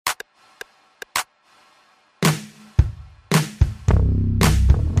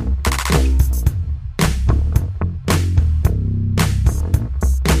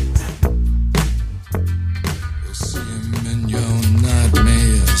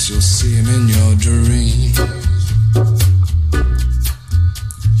dreams.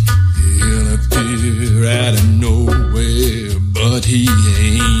 He'll appear out of nowhere, but he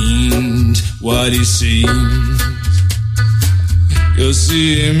ain't what he seems. You'll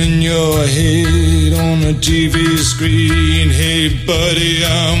see him in your head on the TV screen. Hey buddy,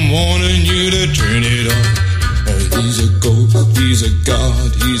 I'm warning you to turn it off. He's a ghost, he's a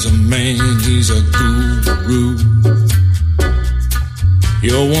god, he's a man, he's a guru.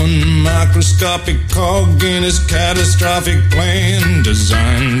 You're one microscopic cog in his catastrophic plan,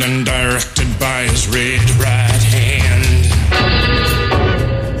 designed and directed by his red right hand.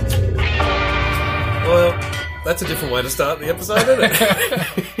 Well, that's a different way to start the episode, isn't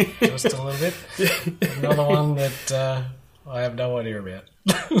it? Just a little bit. Another one that I have no idea about.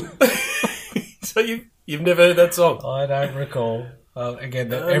 So you've never heard that song? I don't recall.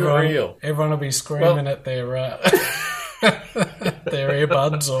 Again, Unreal. everyone will be screaming at their their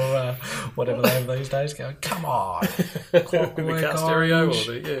earbuds or whatever they have these days. Going, come on, Clockwork car stereo Orange,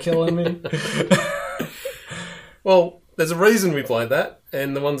 or the- yeah. killing me. Well, there's a reason we played that,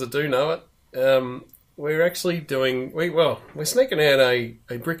 and the ones that do know it, we're actually doing. We're sneaking out a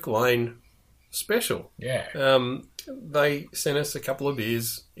Brick Lane special. Yeah, They sent us a couple of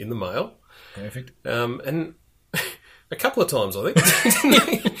beers in the mail. perfect. And a couple of times, I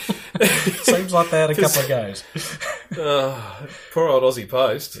think. Seems like they had a couple of goes. Poor old Aussie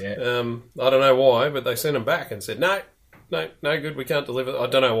Post. Yeah. I don't know why, but they sent them back and said, no good, we can't deliver. I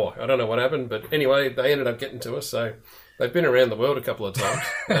don't know why. I don't know what happened, but anyway, they ended up getting to us, so they've been around the world a couple of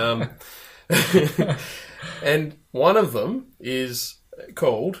times. And one of them is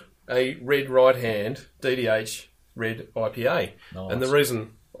called a Red Right Hand DDH Red IPA. Nice. And the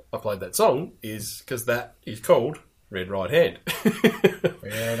reason I played that song is because that is called Red Right Hand.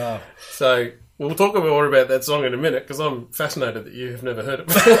 Fair enough. So we'll talk more about that song in a minute because I'm fascinated that you have never heard it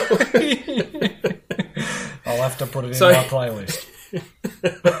before. I'll have to put it in So- my playlist.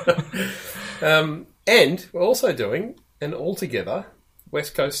 And we're also doing an altogether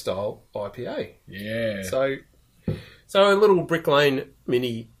West Coast style IPA. Yeah, So a little Brick Lane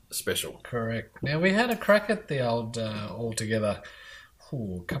mini special. correct. Now, we had a crack at the old Altogether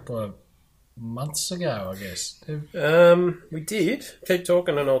a couple of months ago, I guess. We did. Keep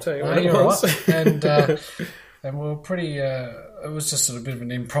talking and I'll tell you No, what it you're was. right. And we were pretty... it was just sort of a bit of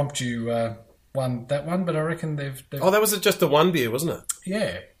an impromptu one, but I reckon they've Oh, that was just the one beer, wasn't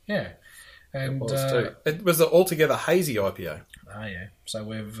it? yeah. And It was the altogether hazy IPA. yeah. So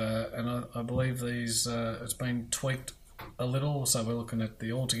we've and I believe these it's been tweaked a little. So we're looking at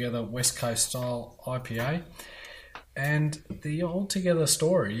the Altogether West Coast style IPA, and the Altogether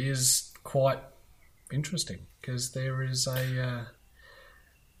story is quite interesting because there is a.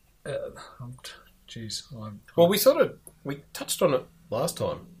 Well, we touched on it last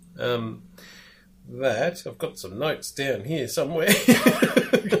time. That I've got some notes down here somewhere.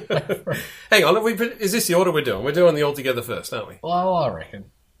 Hang on, is this the order we're doing? We're doing the altogether first, aren't we? Well, I reckon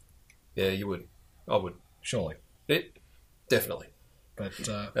Yeah, you would. I would. surely, Definitely. but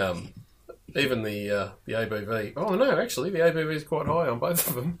Even the ABV. Oh no, actually, the ABV is quite high on both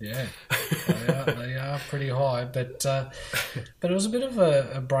of them. yeah, they are pretty high. But it was a bit of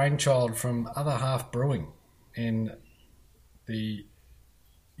a brainchild from Other Half Brewing in the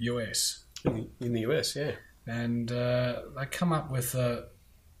US. In the US, yeah. And they come up with a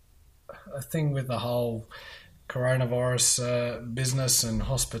thing with the whole coronavirus business and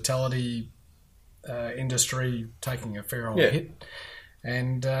hospitality industry taking a fair old hit.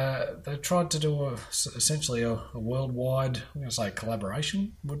 And they tried to do essentially a worldwide, I'm going to say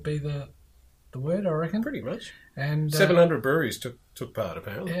collaboration would be the word, I reckon. Pretty much. And 700 breweries took part,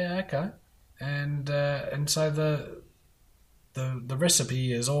 apparently. yeah, okay. And so the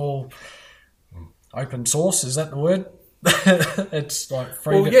recipe is all open source. Is that the word? It's like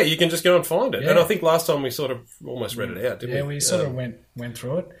free. Well, yeah, you can just go and find it. Yeah. And I think last time we sort of almost read it out, didn't we? Yeah, we sort of went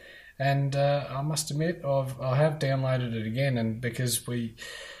through it, and I must admit I have downloaded it again, and because we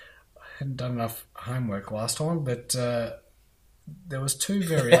hadn't done enough homework last time, but there was two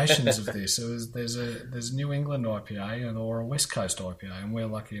variations of this. There's a New England IPA or a West Coast IPA, and we're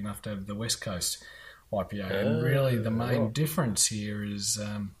lucky enough to have the West Coast IPA. And really, the main difference here is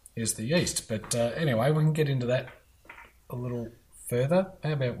the yeast. But anyway, we can get into that a little further.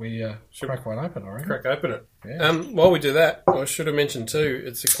 How about we crack one open, I reckon? Crack open it. Yeah. While we do that, I should have mentioned too,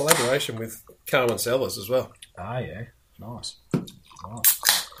 it's a collaboration with Carmen Cellars as well. Ah, yeah. Nice. All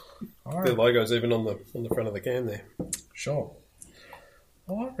The right. logo's even on the front of the can there. Sure.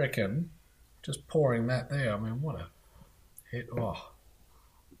 Well, I reckon just pouring that there, I mean, what a hit. Oh,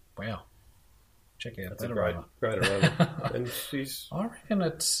 wow. Check out That's that a great aroma. aroma. And she's I reckon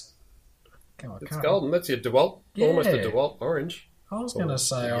it's It's golden. That's your DeWalt. Yeah. Almost a DeWalt orange. I was going to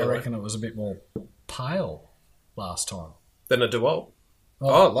say, I reckon it was a bit more pale last time. Than a DeWalt.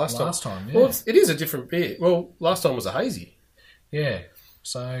 Last time. Yeah. Well, it is a different beer. Well, last time was a hazy. Yeah.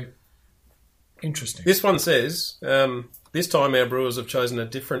 So, interesting. This one says, this time our brewers have chosen a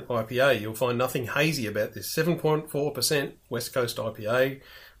different IPA. You'll find nothing hazy about this. 7.4% West Coast IPA.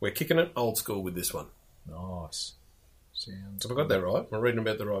 We're kicking it old school with this one. Nice. Sounds Have I got that right? I'm reading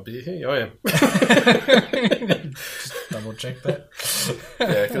about the right beer here. I am. Just double check that.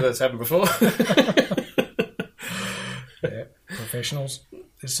 Yeah, because that's happened before. Yeah, professionals,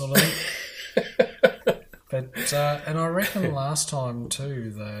 this sort of thing. But and I reckon last time too,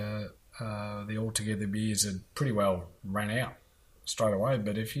 the Altogether beers had pretty well ran out straight away.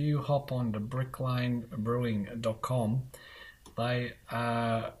 But if you hop on to bricklanebrewing.com, they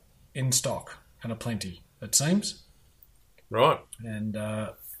are in stock and aplenty, it seems. Right. And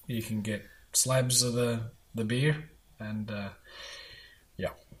you can get slabs of the beer, and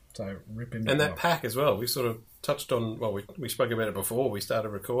so rip into And that pack as well. We sort of touched on. Well, we spoke about it before we started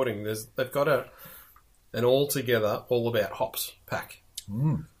recording. They've got an altogether all about hops pack.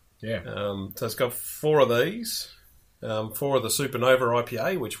 Yeah. So it's got 4 of these, 4 of the Supernova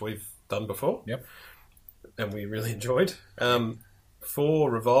IPA, which we've done before. Yep. And we really enjoyed.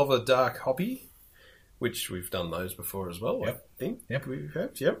 4 Revolver Dark Hoppy, which we've done those before as well. Yep. I think. Yep. We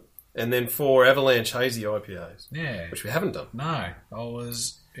have. Yep. And then 4 Avalanche Hazy IPAs. Yeah. Which we haven't done. No, I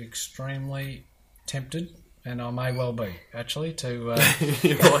was extremely tempted, and I may well be, actually, to...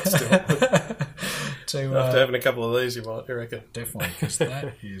 You might still. to After having a couple of these, you might, you reckon. definitely, because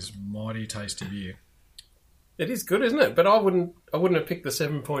that is mighty tasty beer. It is good, isn't it? But I wouldn't have picked the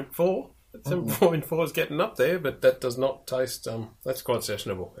 7.4. 7.4 is getting up there, but that does not taste... that's quite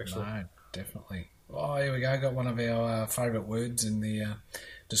sessionable, actually. No, definitely. Oh, here we go. Got one of our favourite words in the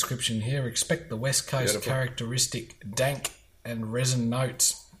description here. Expect the West Coast Beautiful. characteristic dank and resin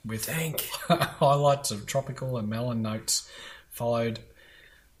notes with Dank. highlights of tropical and melon notes, followed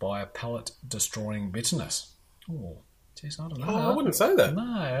by a palate-destroying bitterness. Oh, geez, I don't know. Oh, I wouldn't say that.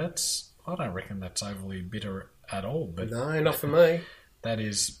 No, I don't reckon that's overly bitter at all. But No, not for me. that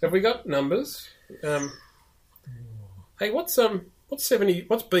is... Have we got numbers? Hey, what's 70?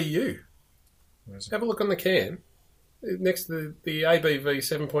 What's BU? Where's it? Have a look on the can. Next to the ABV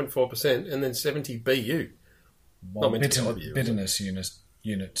 7.4% and then 70 BU. Well, not meant to be IBU, bitterness unit.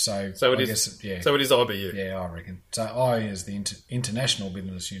 So So it I is. guess, yeah. So it is IBU. Yeah, I reckon. So I is the international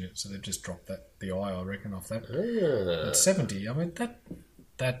bitterness unit, so they've just dropped the I reckon, off that. Ah. It's 70. I mean,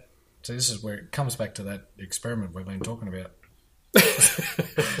 that. So this is where it comes back to that experiment we've been talking about.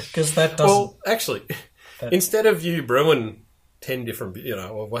 Because that doesn't... Well, actually, instead of you brewing 10 different,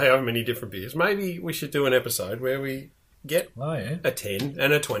 or however many different beers, maybe we should do an episode where we get Oh, yeah. a 10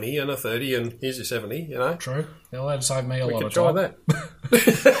 and a 20 and a 30 and here's your 70, True. That'd save me a We lot could of try time.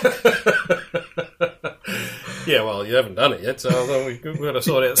 that. Yeah, well, you haven't done it yet, so we've got to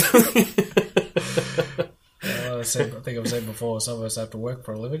sort out something. I think I've said before, some of us have to work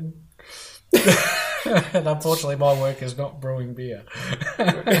for a living. And unfortunately, my work is not brewing beer.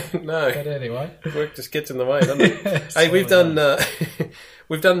 No, But anyway. work just gets in the way, doesn't it? Hey, we've done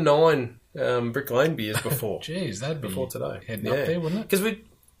 9 Brick Lane beers before. Jeez, that'd be Before today. heading up there, wouldn't it? Because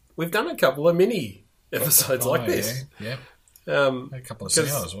we've done a couple of mini episodes like this. Yeah. A A couple of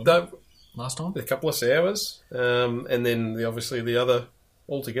sours, wasn't it? Last time? A couple of sours, and then obviously the other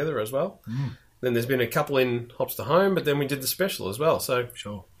altogether as well. Then there's been a couple in Hops to Home, but then we did the special as well. So,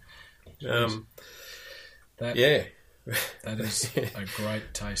 Sure. yeah, That is a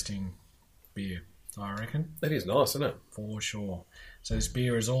great tasting beer, I reckon, that is nice, isn't it? for sure. So this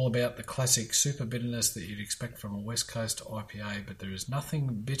beer is all about the classic super bitterness that you'd expect from a West Coast IPA, but there is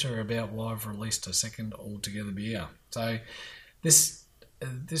nothing bitter about why I've released a second altogether beer. So this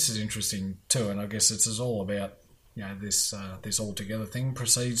is interesting too, and I guess it's all about this altogether thing.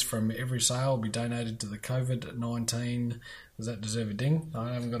 Proceeds from every sale will be donated to the COVID-19. Does that deserve a ding?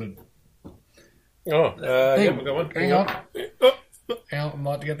 I haven't got a... Oh, yeah, we've got one. Hang on. Oh, Hang on, I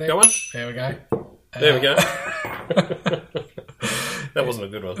might get there. go on. There we go. There we go. That wasn't a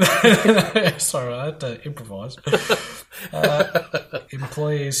good one. Sorry, I had to improvise.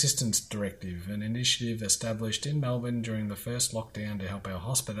 Employee Assistance Directive, an initiative established in Melbourne during the first lockdown to help our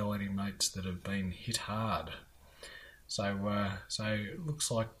hospitality mates that have been hit hard. So it looks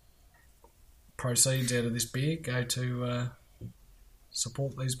like proceeds out of this beer go to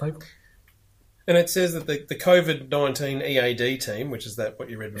support these people. And it says that the COVID-19 EAD team, which is what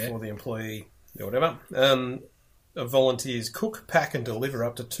you read before, the employee or whatever, volunteers cook, pack and deliver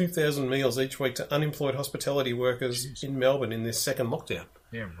up to 2,000 meals each week to unemployed hospitality workers in Melbourne in this second lockdown.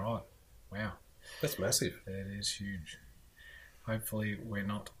 Yeah, right. Wow. That's massive. That is huge. Hopefully we're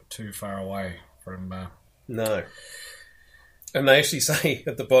not too far away from... No. And they actually say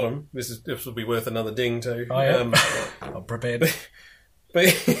at the bottom, this will be worth another ding too. Oh, yeah. I'm prepared.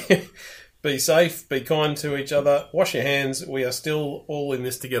 Be safe, be kind to each other, wash your hands, we are still all in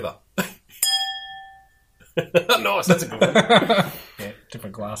this together. Nice, that's a good one. Yeah,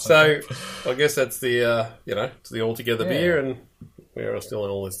 different glass. So, I guess that's the, it's the all-together beer, and we are still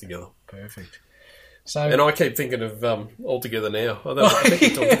in all this together. Perfect. So, And I keep thinking of All Together Now. I think we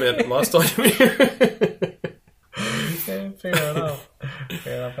talked about it last time. yeah, fair enough.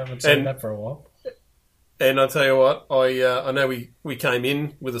 Fair enough. I haven't seen that for a while. And I tell you what, I know we came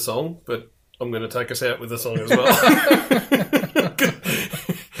in with a song, but I'm going to take us out with a song as well.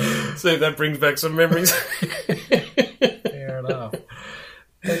 See if that brings back some memories. Fair enough.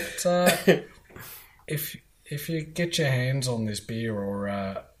 But if you get your hands on this beer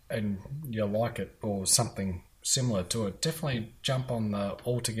or and you like it or something similar to it, definitely jump on the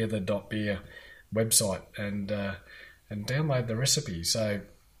altogether.beer website and download the recipe. So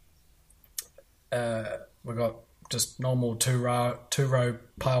we've got just normal two-row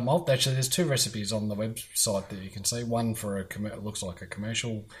pale malt. Actually, there's 2 recipes on the website that you can see. One for looks like a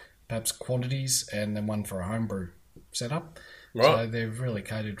commercial, perhaps quantities, and then one for a homebrew setup. Right. So they've really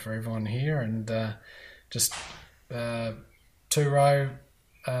catered for everyone here, and just 2-row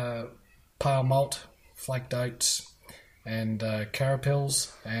pale malt, flaked oats, and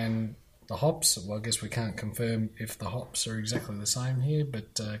carapils, and the hops. Well, I guess we can't confirm if the hops are exactly the same here,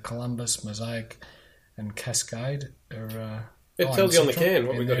 but Columbus, Mosaic, and Cascade are. It tells you on the can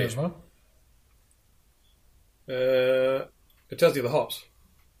what we got here as well. It tells you the hops.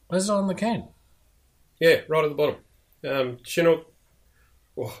 Is it on the can? Yeah, right at the bottom. Chinook,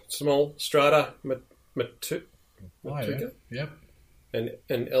 small, Strata, Matuka. Yep.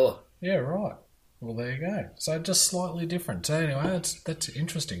 And Ella. Yeah, right. Well, there you go. So just slightly different. So anyway, that's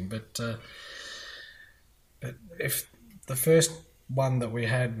interesting. But if the first one that we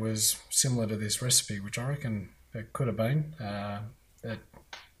had was similar to this recipe, which I reckon it could have been,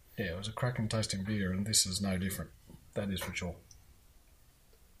 it was a cracking tasting beer, and this is no different. That is for sure.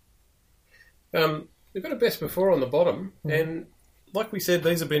 We've got a best before on the bottom, and like we said,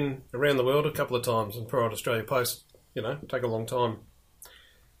 these have been around the world a couple of times, and Pride Australia Post, take a long time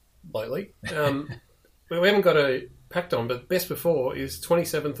lately. We haven't got a packed on, but best before is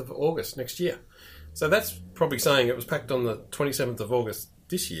 27th of August next year. So that's probably saying it was packed on the 27th of August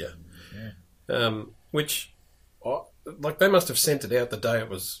this year. Yeah. Which, they must have sent it out the day it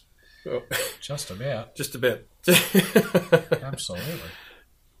was... Just about. Just about. Absolutely.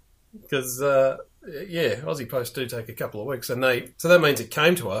 Because, Aussie Post do take a couple of weeks, and so that means it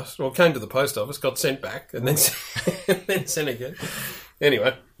came to us, or came to the post office, got sent back, and then sent again.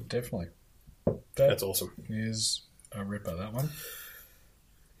 Anyway. Definitely. That's awesome. Is a ripper, that one.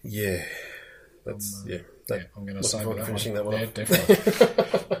 Yeah. That's, I'm going to say that finishing that one off. Definitely.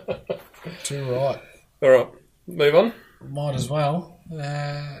 Too right. All right. Move on. Might as well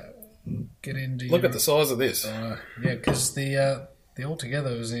get into... Look at the size of this. Because the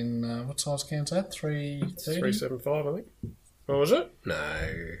altogether was in... what size can's that? 330? 375, I think. What was it? No.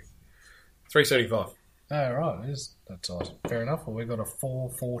 375. Oh, right. It is that size. Fair enough. Well, we've got a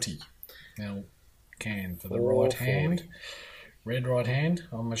 440 ml can for the right hand. Red right hand.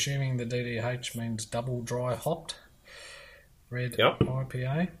 I'm assuming the DDH means double dry hopped. Red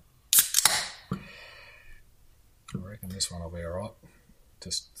IPA. I reckon this one will be alright.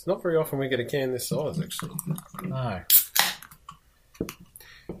 It's not very often we get a can this size, actually. No.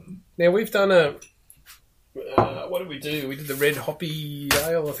 Now, we've done a... what did we do? We did the red hoppy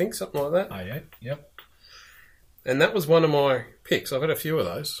ale, I think, something like that. Oh, yeah. Yep. And that was one of my picks. I've had a few of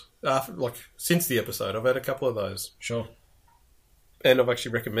those. Since the episode, I've had a couple of those. Sure. And I've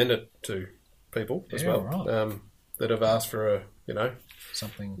actually recommended it to people as well. Right. That have asked for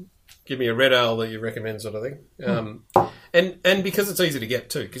something. Give me a red ale that you recommend, sort of thing. And because it's easy to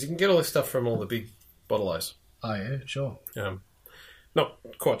get too, because you can get all this stuff from all the big bottle-os. Oh, yeah, sure. Not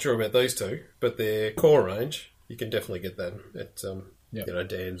quite sure about these two, but their core range, you can definitely get that at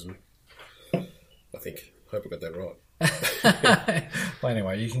Dan's, and I think. Hope I got that right. Well,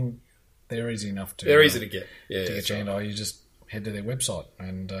 anyway, they're easy enough to... They're easy to get. Yeah, to get your hand on. You just head to their website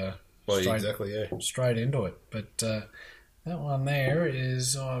and straight into it. But that one there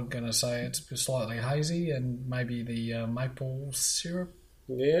is, I'm going to say it's slightly hazy, and maybe the maple syrup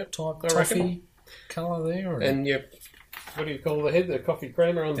type toffee colour there. And what do you call the head? The coffee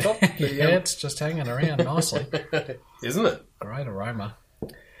creamer on top? It's just hanging around nicely. Isn't it? Great aroma.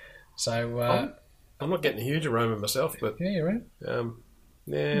 So... I'm not getting a huge aroma myself, but... Yeah, you're right.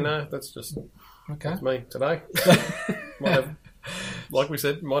 Yeah, no, that's just Okay. me today. Might have, like we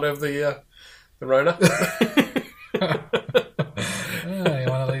said, might have the Rona. Oh, you're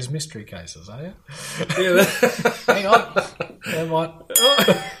one of these mystery cases, are you? Yeah, Hang on. Never mind.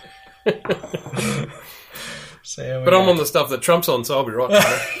 So but I'm on the stuff that Trump's on, so I'll be right.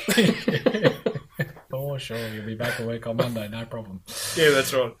 Oh, sure. You'll be back at work on Monday, no problem. Yeah,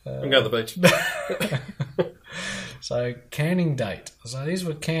 that's right. I'm going to the beach. So, canning date. So, these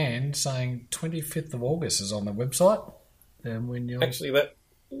were canned saying 25th of August is on the website. And when you're... Actually, that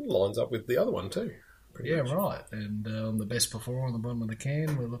lines up with the other one too. Yeah, right. And on the best before on the bottom of the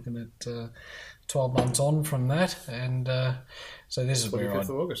can, we're looking at 12 months on from that. And so this is where 25th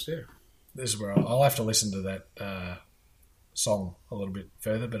of August, yeah. This is where I'll have to listen to that song a little bit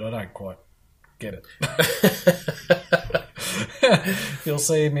further, but I don't quite get it. You'll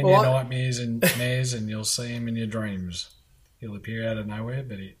see him in your nightmares and snares, and you'll see him in your dreams. He'll appear out of nowhere,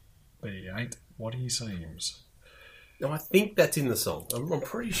 but he ain't what he seems. No, I think that's in the song. I'm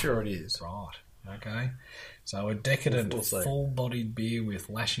pretty sure it is. Right. Okay. So a decadent, We'll see. full-bodied beer with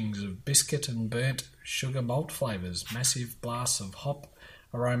lashings of biscuit and burnt sugar malt flavours, massive blasts of hop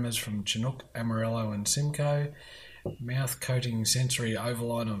aromas from Chinook, Amarillo and Simcoe, mouth-coating sensory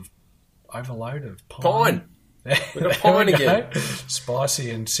overload of pine. We've got pine again.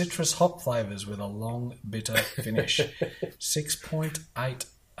 Spicy and citrus hop flavours with a long, bitter finish. 6.8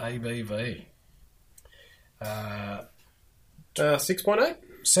 ABV. 6.8?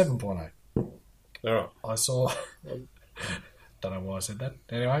 7.8. All right. I saw... don't know why I said that.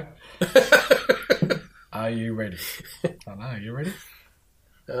 Anyway. Are you ready? I don't know. Are you ready?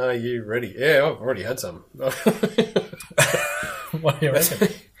 Are you ready? Yeah, I've already had some. What do you reckon?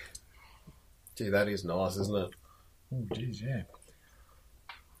 Gee, that is nice, isn't it? Oh, geez, yeah.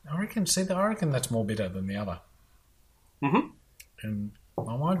 I reckon that's more bitter than the other. Mm-hmm. And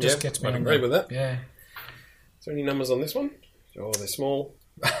my mind just gets me I'd on agree with that. Yeah. Is there any numbers on this one? Oh, they're small.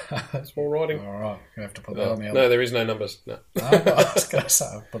 Small writing. All right. You have to put that on the other. No, there is no numbers. No. I was going to say,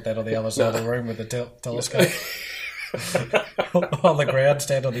 I'll put that on the other side of the room with the telescope. On the ground,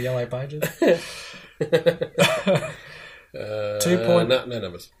 stand on the yellow pages. No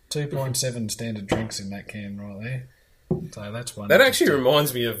numbers. 2.7 standard drinks in that can right there. So that's one. That actually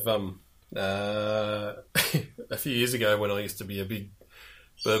reminds me of a few years ago when I used to be a big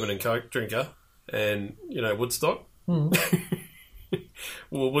bourbon and Coke drinker, and Woodstock. Well,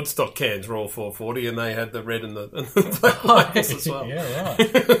 Woodstock cans were all 440, and they had the red and the black labels as well. Yeah, right. I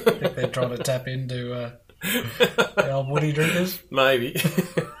think they're trying to tap into the old Woody drinkers. Maybe.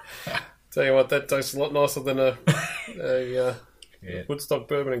 Tell you what, that tastes a lot nicer than a Woodstock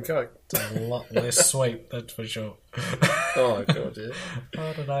bourbon and Coke. It's a lot less sweet, that's for sure. Oh, God, yeah.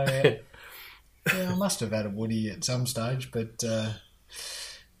 I don't know. Yeah, I must have had a Woody at some stage, but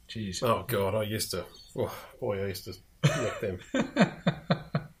geez. Oh, God, I used to lick them.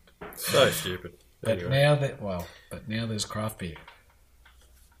 So stupid. But Anyway. now there's craft beer.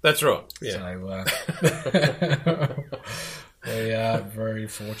 That's right. Yeah. So we are very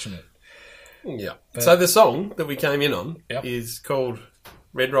fortunate. Yeah. So the song that we came in on Yep. is called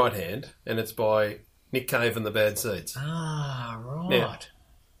Red Right Hand, and it's by Nick Cave and the Bad Seeds. Ah, right. Now,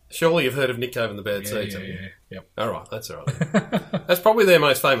 surely you've heard of Nick Cave and the Bad Seeds, haven't you? Yeah. Yep. All right, that's all right. That's probably their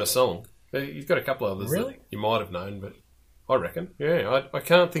most famous song. You've got a couple of others Really? that you might have known, but I reckon. Yeah, I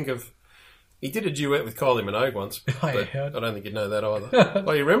can't think of... He did a duet with Kylie Minogue once, but yeah. I don't think you'd know that either.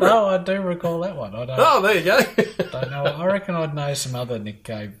 Oh, you remember No, it? I do recall that one. I don't. Oh, there you go. Don't know. I reckon I'd know some other Nick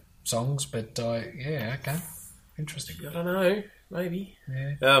Cave songs, but okay, interesting. I don't know. Maybe.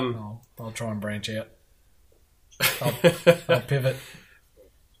 Yeah, I'll try and branch out. I'll pivot.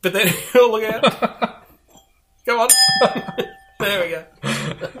 But then, oh, look out. Come on. There we go.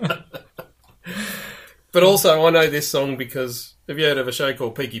 But also, I know this song because, have you heard of a show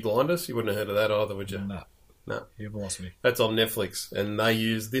called Peaky Blinders? You wouldn't have heard of that either, would you? No, No. you've lost me. That's on Netflix, and they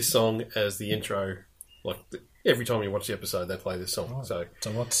use this song as the intro. Like, every time you watch the episode, they play this song. Oh. So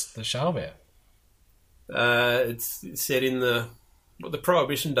what's the show about? it's set in the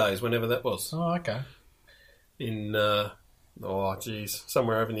Prohibition days, whenever that was. Oh, okay. In,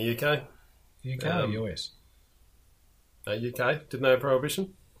 somewhere over in the UK. UK or US? UK. Didn't they have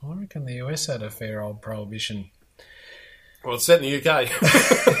Prohibition? I reckon the US had a fair old prohibition. Well, it's set in the UK.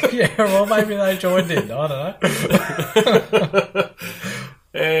 Yeah, well, maybe they joined in. I don't know.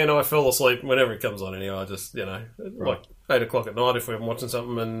 And I fell asleep whenever it comes on anyway. I just, like 8 o'clock at night if I'm watching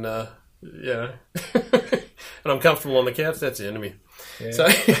something and, and I'm comfortable on the couch, that's the end of me. Yeah. So,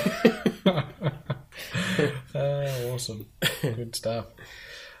 Awesome. Good stuff.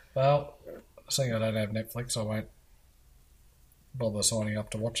 Well, seeing I don't have Netflix, I won't bother signing up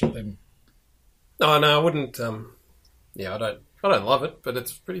to watch it, then No, I wouldn't. Yeah, I don't love it, but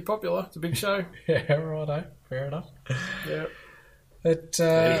it's pretty popular. It's a big show. yeah, righto, fair enough. Yeah. But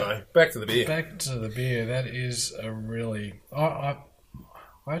Anyway, back to the beer. back to the beer. That is a really. I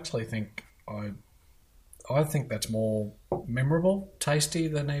actually think I think that's more memorable, tasty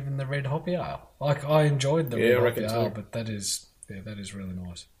than even the Red Hoppy Ale. Like I enjoyed the Yeah, I Red reckon Hoppy Ale, too. but that is really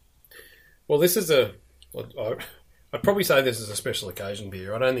nice. Well, this is I'd probably say this is a special occasion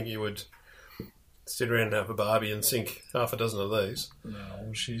beer. I don't think you would sit around and have a barbie and sink half a dozen of these.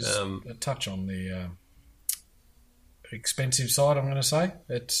 No, she's a touch on the expensive side. I'm going to say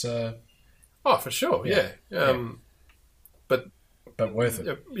it's Oh, for sure, yeah. but worth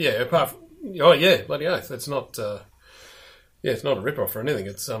it. Yeah, apart from, oh yeah, bloody oath. It's not it's not a rip-off or anything.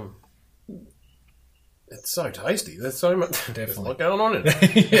 It's so tasty. There's so much there's a lot going on in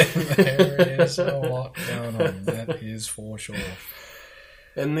it. Yeah, there is a lot going on. That is for sure.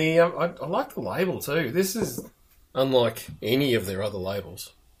 And I like the label too. This is unlike any of their other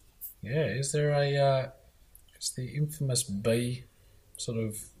labels. Yeah, is there a is the infamous bee sort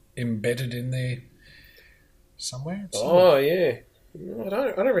of embedded in there somewhere? Oh yeah. I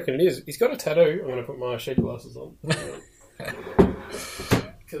don't reckon it is. He's got a tattoo. I'm going to put my shed glasses on.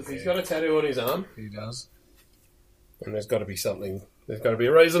 Because he's got a tattoo on his arm. He does. And there's got to be something. There's got to be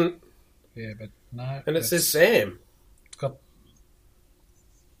a reason. Yeah, but no. And it says Sam. It's got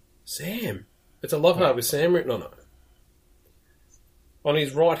Sam. It's a love heart with Sam written on it. On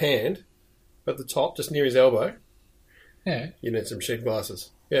his right hand, at the top, just near his elbow, you need some shed glasses.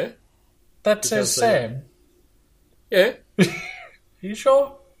 Yeah? that says Sam. Yeah. You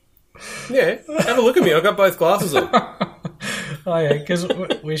sure? Yeah. Have a look at me. I've got both glasses on. Oh yeah, because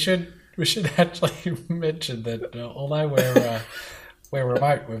we should actually mention that although we're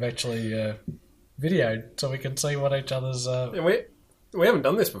remote, we've actually videoed so we can see what each other's. And we haven't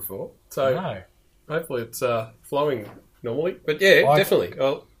done this before, so No. hopefully it's flowing normally. But yeah, definitely.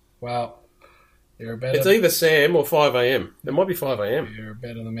 Well, you're a better. It's either Sam or 5 a.m. It might be 5 a.m. You're a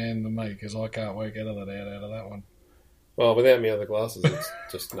better man than me because I can't work out of that one. Well, without my other glasses, it's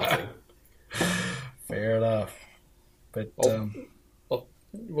just nothing. Fair enough. But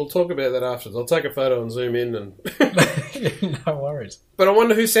We'll talk about that afterwards. I'll take a photo and zoom in. no worries. But I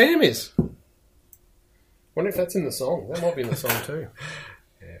wonder who Sam is. I wonder if that's in the song. That might be in the song too.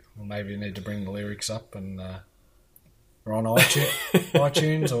 Yeah, well, maybe you need to bring the lyrics up and we're on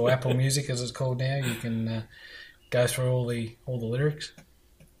iTunes or Apple Music as it's called now. You can go through all the lyrics.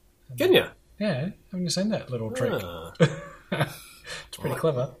 Can you? Yeah, haven't you seen that little trick? Ah. It's pretty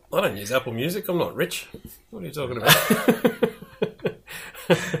clever. I don't use Apple Music. I'm not rich. What are you talking about?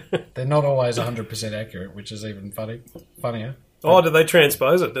 They're not always 100% accurate, which is even funnier. Oh, did they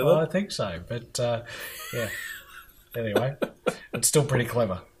transpose it, did Well, they? I think so, but yeah. Anyway, it's still pretty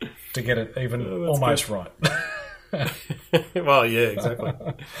clever to get it even almost right. Well, yeah, exactly.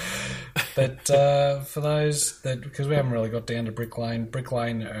 But for those that, because we haven't really got down to Brick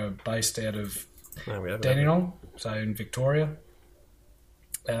Lane are based out of No, we haven't. Dandenong, so in Victoria,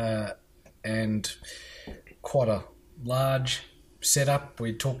 and quite a large setup.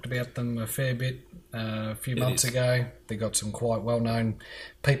 We talked about them a fair bit a few months ago. They got some quite well-known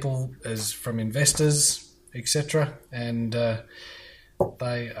people as from investors, etc., and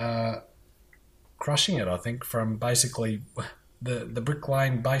they are crushing it. I think from basically the Brick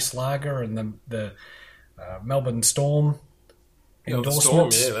Lane base lager and the Melbourne Storm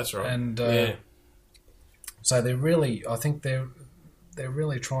endorsements. Storm, yeah, that's right. And so they're really, I think they're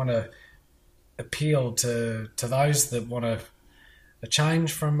really trying to appeal to those that want a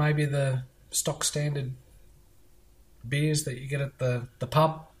change from maybe the stock standard beers that you get at the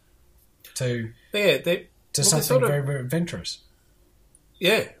pub to something sort of, very, very adventurous.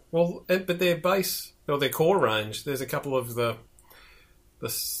 Yeah, well, but their base or their core range, there's a couple of the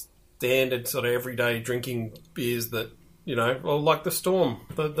standard sort of everyday drinking beers that, you know, well, like the Storm,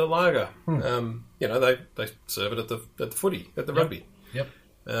 the lager. You know, they serve it at the footy, at the rugby. Yep.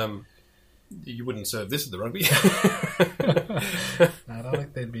 You wouldn't serve this at the rugby. I don't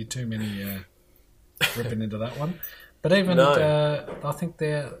think there'd be too many ripping into that one. But even, I think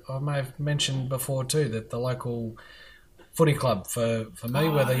I may have mentioned before too that the local footy club for me,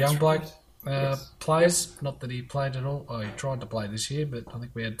 where the young bloke plays, not that he played at all. He tried to play this year, but I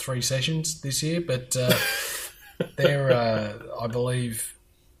think we had 3 sessions this year. But they're, I believe,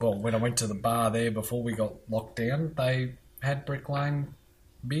 well, when I went to the bar there before we got locked down, they had Brick Lane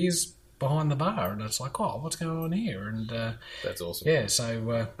beers behind the bar, and it's like, oh, what's going on here? And That's awesome. yeah,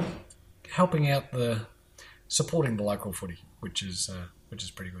 so helping out supporting the local footy, which is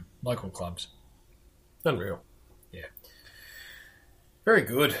pretty good. Local clubs. Unreal. Yeah. Very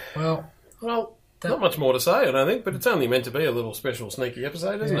good. Well, not much more to say, I don't think, but it's only meant to be a little special sneaky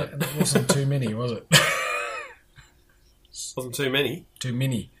episode, isn't it? It wasn't too many, was it? Wasn't too many. Too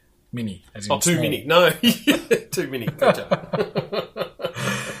mini. Mini. As in Too small. many. No, too many. Gotcha.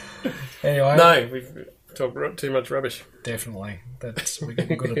 Anyway. No, we've talked too much rubbish. Definitely. We're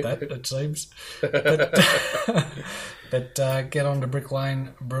getting good at that, it seems. But get on to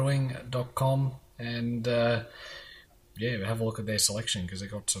bricklanebrewing.com and have a look at their selection because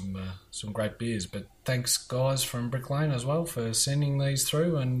they've got some great beers. But thanks, guys, from Brick Lane as well for sending these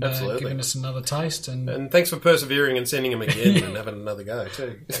through and giving us another taste. And thanks for persevering and sending them again and having another go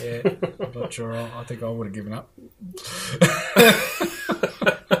too. Yeah, I'm not sure. I think I would have given up.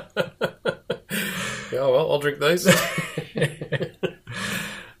 Oh, well, I'll drink these.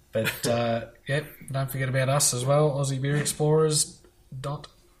 But, don't forget about us as well,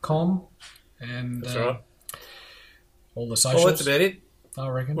 AussieBeerExplorers.com. And That's right. all the socials. Well, that's about it. I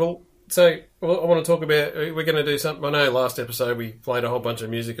reckon. Well, I want to talk about, we're going to do something. I know last episode we played a whole bunch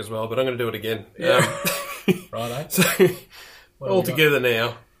of music as well, but I'm going to do it again. Yeah. Righto. So, all together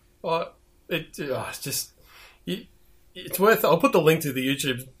now, it's just, it's worth it. I'll put the link to the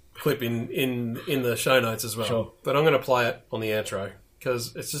YouTube clip in the show notes as well. Sure. But I'm going to play it on the outro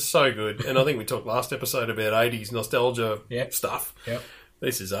because it's just so good. And I think we talked last episode about 80s nostalgia stuff. Yep.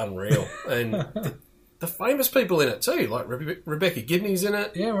 This is unreal. And the famous people in it too, like Rebecca Gibney's in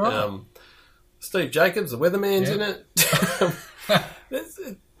it. Yeah, right. Steve Jacobs, the weatherman's in it.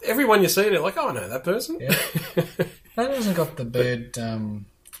 Everyone you see in it, like, oh, I know that person. Yeah. That hasn't got the bird.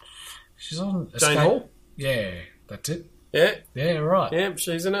 She's on Jane Hall? Yeah, that's it. Yeah. Yeah, right. Yeah,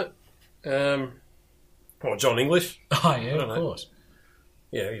 she's in it. John English. Oh, yeah, of course.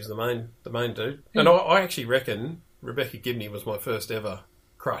 Yeah, he's the main dude. And I actually reckon Rebecca Gibney was my first ever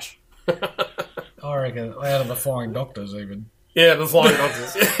crush. I reckon out of the Flying Doctors even. Yeah, the Flying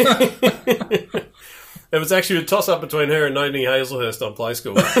Doctors. It was actually a toss-up between her and Naomi Hazelhurst on Play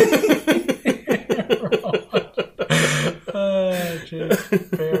School. Oh, geez.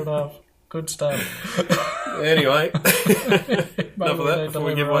 Fair enough. Good stuff. Anyway, enough of that before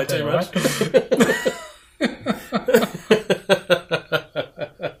we give away too much.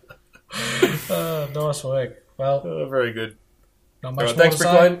 Nice work. Well, very good. Not much more thanks, to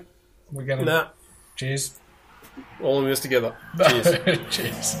Brick say. Lane. We're gonna. Cheers. All in this together. Cheers.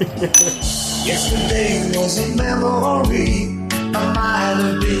 Cheers. Yesterday was a memory. I might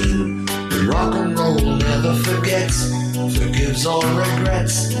have been. Rock and roll never forgets. Forgives all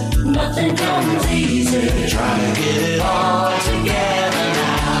regrets. Nothing comes easy. Try to get it all together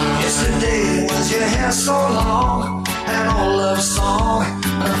now. Yesterday was your hair so long. An old love song.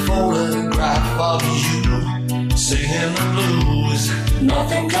 A photograph of you singing the blues.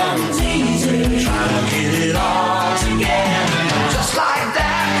 Nothing comes easy. Try to get it all together.